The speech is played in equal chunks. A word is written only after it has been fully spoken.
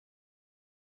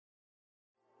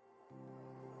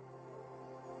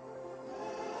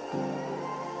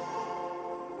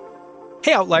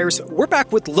Hey Outliers, we're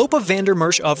back with Lopa van der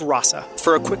Merch of Rasa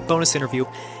for a quick bonus interview.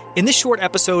 In this short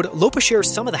episode, Lopa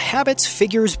shares some of the habits,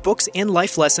 figures, books, and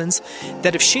life lessons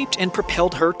that have shaped and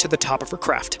propelled her to the top of her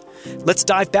craft. Let's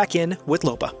dive back in with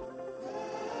Lopa.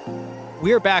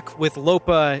 We are back with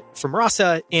Lopa from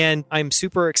Rasa, and I'm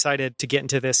super excited to get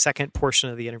into this second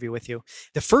portion of the interview with you.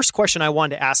 The first question I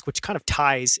wanted to ask, which kind of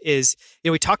ties, is,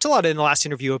 we talked a lot in the last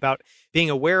interview about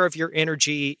being aware of your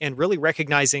energy and really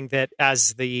recognizing that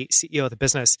as the CEO of the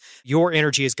business, your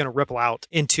energy is going to ripple out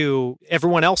into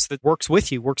everyone else that works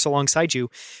with you, works alongside you.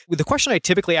 The question I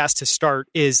typically ask to start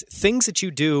is things that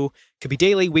you do, could be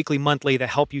daily, weekly, monthly, that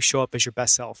help you show up as your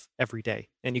best self every day.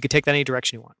 And you can take that any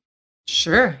direction you want.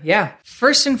 Sure. Yeah.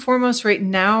 First and foremost, right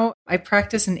now, I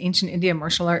practice an ancient Indian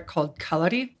martial art called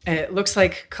Kalari. It looks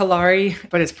like Kalari,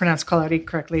 but it's pronounced Kalari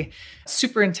correctly.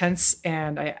 Super intense,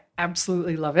 and I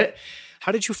absolutely love it.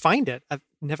 How did you find it? I've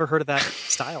never heard of that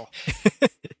style.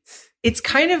 It's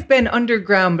kind of been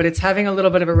underground, but it's having a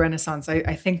little bit of a renaissance.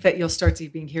 I think that you'll start to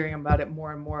be hearing about it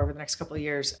more and more over the next couple of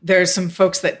years. There's some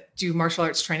folks that do martial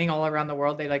arts training all around the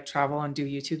world. They travel and do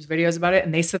YouTube videos about it.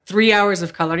 And they said 3 hours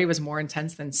of Kalari was more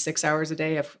intense than 6 hours a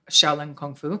day of Shaolin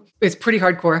Kung Fu. It's pretty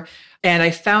hardcore. And I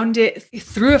found it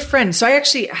through a friend. So I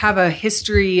actually have a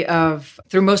history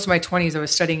through most of my 20s, I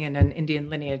was studying in an Indian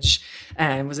lineage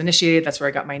and was initiated. That's where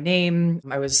I got my name.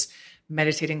 I was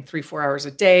meditating 3-4 hours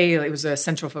a day. It was a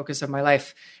central focus of my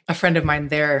life. A friend of mine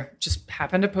there just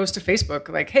happened to post to Facebook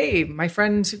like, hey, my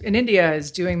friend in India is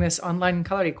doing this online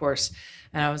Kalari course.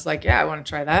 And I was like, yeah, I want to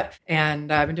try that. And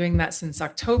I've been doing that since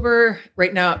October.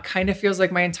 Right now, it kind of feels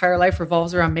like my entire life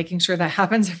revolves around making sure that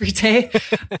happens every day.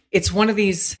 It's one of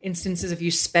these instances, if you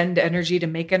spend energy to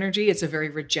make energy, it's a very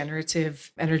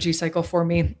regenerative energy cycle for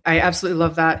me. I absolutely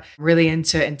love that. Really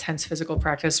into intense physical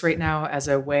practice right now as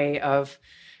a way of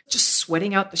just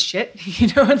sweating out the shit,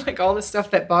 and all the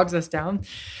stuff that bogs us down.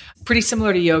 Pretty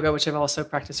similar to yoga, which I've also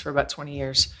practiced for about 20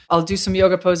 years. I'll do some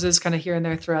yoga poses kind of here and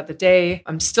there throughout the day.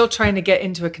 I'm still trying to get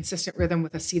into a consistent rhythm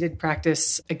with a seated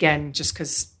practice. Again, just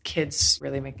because kids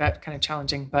really make that kind of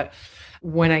challenging. But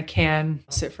when I can,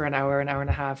 I'll sit for an hour and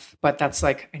a half. But that's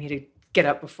I need to get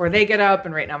up before they get up.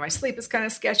 And right now my sleep is kind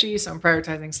of sketchy, so I'm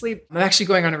prioritizing sleep. I'm actually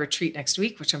going on a retreat next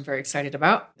week, which I'm very excited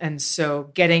about. And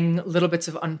so getting little bits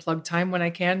of unplugged time when I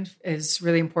can is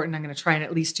really important. I'm going to try and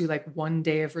at least do 1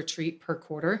 day of retreat per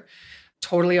quarter,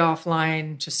 totally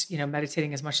offline, just,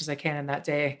 meditating as much as I can in that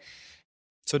day.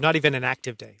 So not even an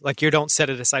active day. You don't set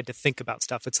it aside to think about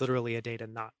stuff. It's literally a day to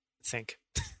not think.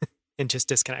 And just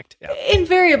disconnect. Yeah.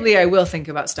 Invariably, I will think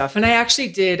about stuff. And I actually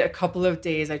did a couple of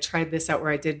days. I tried this out where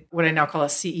I did what I now call a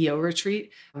CEO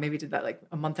retreat. Maybe did that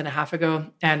a month and a half ago.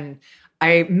 And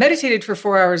I meditated for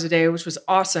 4 hours a day, which was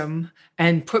awesome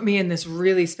and put me in this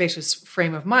really spacious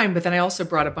frame of mind. But then I also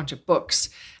brought a bunch of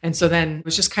books. And so then it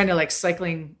was just kind of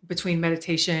cycling between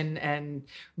meditation and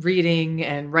reading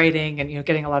and writing and,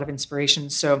 getting a lot of inspiration.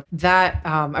 So that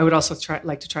I would also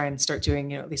like to try and start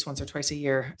doing, at least once or twice a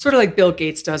year, sort of like Bill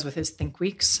Gates does with his Think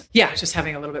Weeks. Yeah, just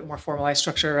having a little bit more formalized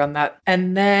structure around that.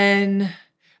 And then,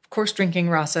 of course, drinking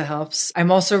Rasa helps.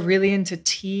 I'm also really into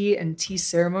tea and tea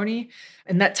ceremony.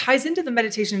 And that ties into the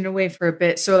meditation in a way for a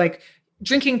bit. So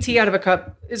drinking tea out of a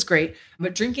cup is great,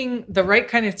 but drinking the right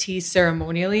kind of tea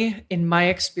ceremonially, in my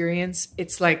experience,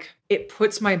 it's it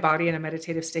puts my body in a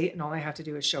meditative state and all I have to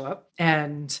do is show up.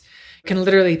 And it can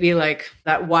literally be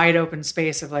that wide open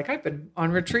space of I've been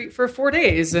on retreat for 4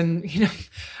 days. And,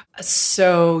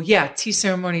 so yeah, tea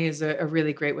ceremony is a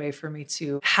really great way for me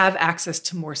to have access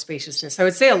to more spaciousness. I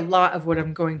would say a lot of what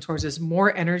I'm going towards is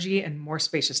more energy and more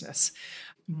spaciousness.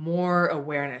 More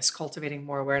awareness, cultivating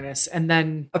more awareness. And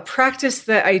then a practice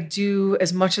that I do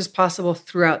as much as possible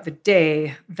throughout the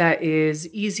day that is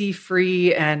easy,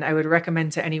 free, and I would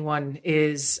recommend to anyone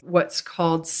is what's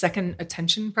called second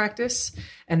attention practice.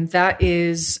 And that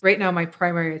is, right now, my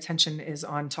primary attention is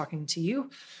on talking to you.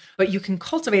 But you can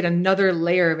cultivate another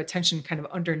layer of attention kind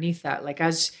of underneath that.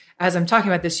 As I'm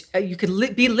talking about this, you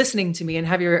could be listening to me and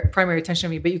have your primary attention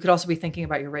on me, but you could also be thinking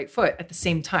about your right foot at the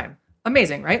same time.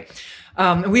 Amazing, right?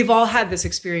 We've all had this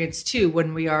experience too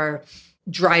when we are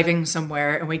driving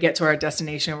somewhere and we get to our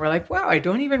destination and we're like, wow, I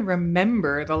don't even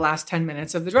remember the last 10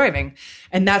 minutes of the driving.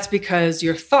 And that's because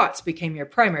your thoughts became your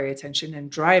primary attention and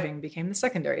driving became the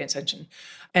secondary attention.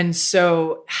 And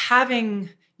so having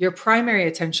your primary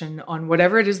attention on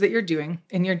whatever it is that you're doing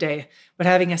in your day, but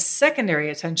having a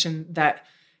secondary attention that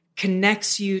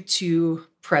connects you to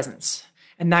presence.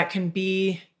 And that can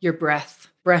be your breath.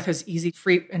 Breath is easy,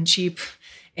 free, and cheap.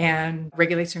 and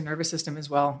regulates your nervous system as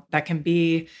well. That can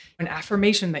be an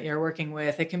affirmation that you're working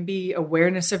with. It can be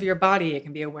awareness of your body. It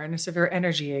can be awareness of your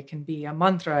energy. It can be a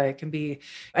mantra. It can be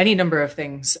any number of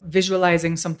things.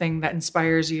 Visualizing something that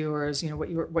inspires you or is,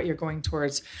 what you're going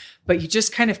towards. But you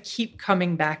just kind of keep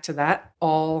coming back to that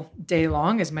all day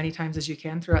long, as many times as you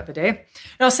can throughout the day. And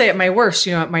I'll say at my worst,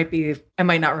 it might be, I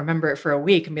might not remember it for a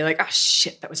week and be like, oh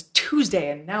shit, that was Tuesday.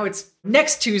 And now it's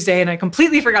next Tuesday. And I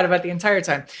completely forgot about the entire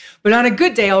time. But on a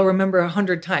good day, I'll remember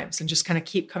 100 times and just kind of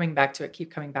keep coming back to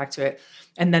it.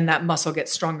 And then that muscle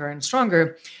gets stronger and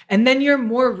stronger. And then you're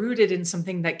more rooted in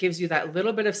something that gives you that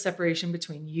little bit of separation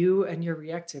between you and your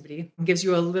reactivity, and gives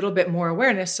you a little bit more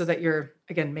awareness so that you're,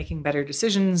 again, making better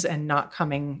decisions and not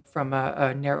coming from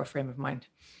a narrow frame of mind.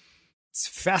 It's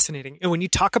fascinating. And when you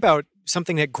talk about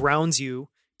something that grounds you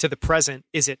to the present,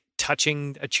 is it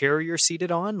touching a chair you're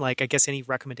seated on? Like, I guess any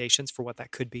recommendations for what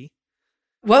that could be?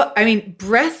 Well, I mean,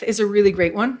 breath is a really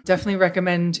great one. Definitely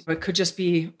recommend. It could just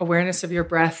be awareness of your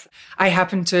breath. I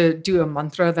happen to do a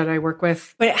mantra that I work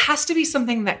with, but it has to be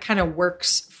something that kind of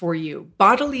works for you.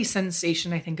 Bodily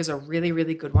sensation, I think, is a really,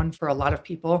 really good one for a lot of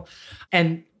people.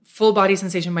 And full body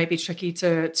sensation might be tricky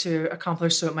to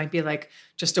accomplish. So it might be like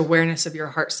just awareness of your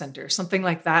heart center, something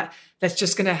like that. That's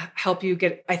just going to help you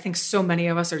get, I think so many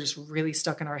of us are just really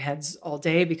stuck in our heads all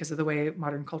day because of the way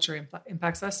modern culture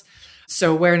impacts us.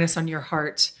 So awareness on your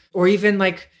heart, or even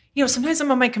like, sometimes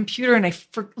I'm on my computer and I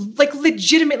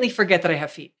legitimately forget that I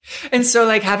have feet. And so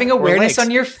like having awareness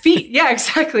on your feet. Yeah,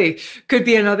 exactly. Could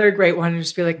be another great one. And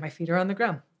just be like, my feet are on the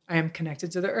ground. I am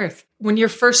connected to the earth. When you're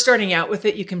first starting out with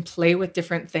it, you can play with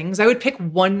different things. I would pick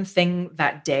one thing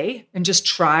that day and just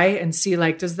try and see,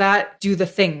 like, does that do the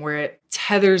thing where it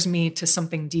tethers me to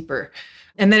something deeper?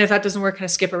 And then if that doesn't work, kind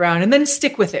of skip around and then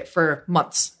stick with it for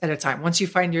months at a time. Once you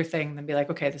find your thing, then be like,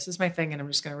 okay, this is my thing. And I'm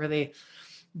just going to really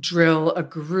drill a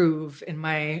groove in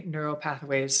my neural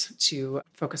pathways to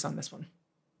focus on this one.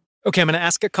 Okay, I'm going to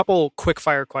ask a couple quick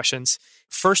fire questions.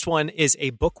 First one is a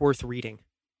book worth reading.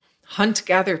 Hunt,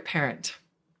 Gather, Parent.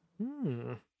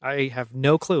 I have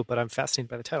no clue, but I'm fascinated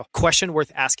by the title. Question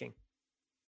worth asking.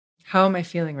 How am I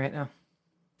feeling right now?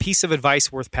 Piece of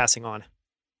advice worth passing on.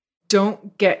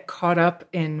 Don't get caught up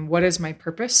in what is my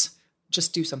purpose.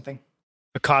 Just do something.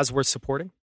 A cause worth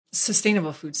supporting.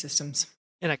 Sustainable food systems.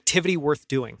 An activity worth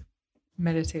doing.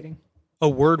 Meditating. A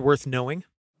word worth knowing.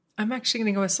 I'm actually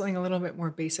going to go with something a little bit more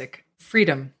basic.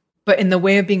 Freedom, but in the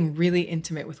way of being really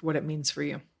intimate with what it means for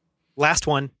you. Last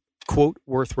one. Quote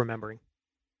worth remembering.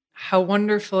 How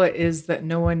wonderful it is that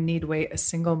no one need wait a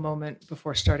single moment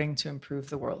before starting to improve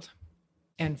the world.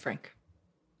 Anne Frank.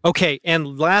 Okay,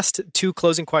 and last two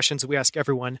closing questions we ask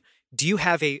everyone. Do you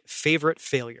have a favorite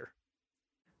failure?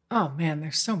 Oh man,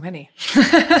 there's so many.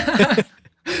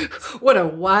 What a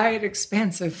wide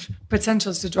expanse of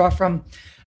potentials to draw from.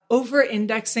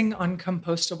 Over-indexing on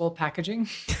compostable packaging.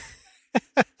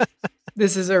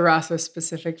 This is a Rasa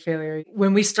specific failure.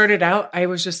 When we started out, I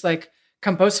was just like,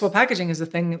 compostable packaging is a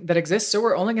thing that exists, so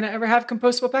we're only going to ever have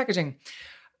compostable packaging.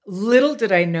 Little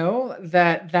did I know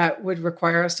that would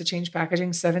require us to change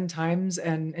packaging 7 times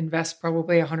and invest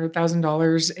probably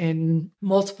 $100,000 in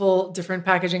multiple different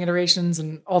packaging iterations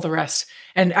and all the rest.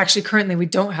 And actually, currently, we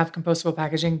don't have compostable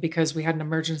packaging because we had an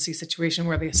emergency situation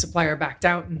where the supplier backed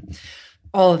out and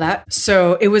all of that.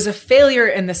 So it was a failure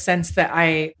in the sense that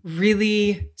I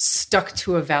really stuck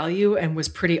to a value and was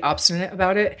pretty obstinate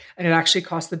about it. And it actually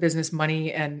cost the business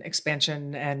money and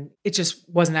expansion. And it just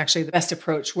wasn't actually the best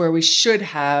approach, where we should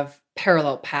have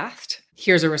parallel pathed.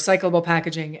 Here's a recyclable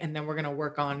packaging, and then we're going to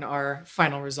work on our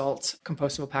final result,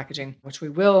 compostable packaging, which we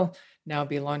will now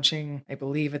be launching, I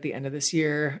believe, at the end of this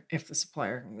year, if the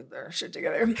supplier can get their shit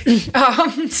together.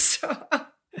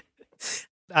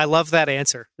 I love that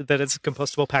answer, that it's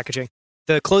compostable packaging.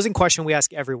 The closing question we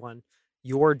ask everyone,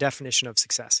 your definition of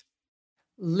success.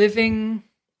 Living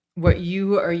what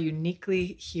you are uniquely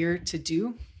here to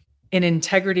do in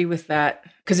integrity with that.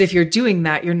 Because if you're doing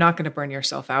that, you're not going to burn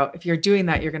yourself out. If you're doing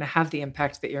that, you're going to have the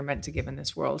impact that you're meant to give in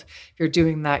this world. If you're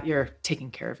doing that, you're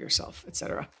taking care of yourself,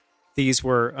 etc. These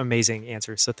were amazing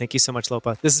answers. So thank you so much,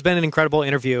 Lopa. This has been an incredible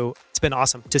interview. It's been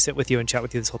awesome to sit with you and chat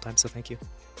with you this whole time. So thank you.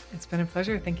 It's been a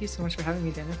pleasure. Thank you so much for having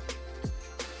me, Daniel.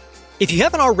 If you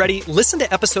haven't already, listen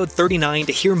to episode 39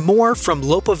 to hear more from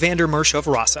Lopa van der Merch of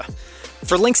Rasa.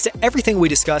 For links to everything we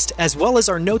discussed, as well as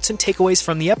our notes and takeaways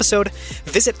from the episode,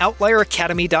 visit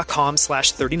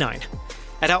outlieracademy.com/39.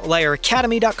 At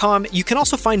outlieracademy.com, you can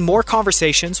also find more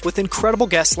conversations with incredible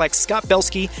guests like Scott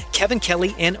Belsky, Kevin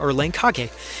Kelly, and Erlang Kage,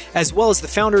 as well as the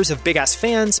founders of Big Ass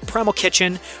Fans, Primal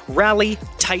Kitchen, Rally,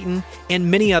 Titan,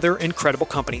 and many other incredible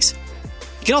companies.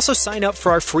 You can also sign up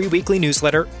for our free weekly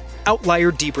newsletter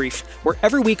Outlier Debrief, where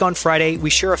every week on Friday we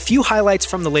share a few highlights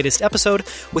from the latest episode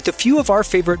with a few of our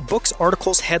favorite books,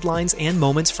 articles, headlines, and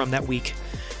moments from that week.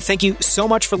 Thank you so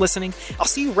much for listening. I'll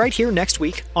see you right here next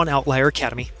week on Outlier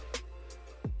Academy.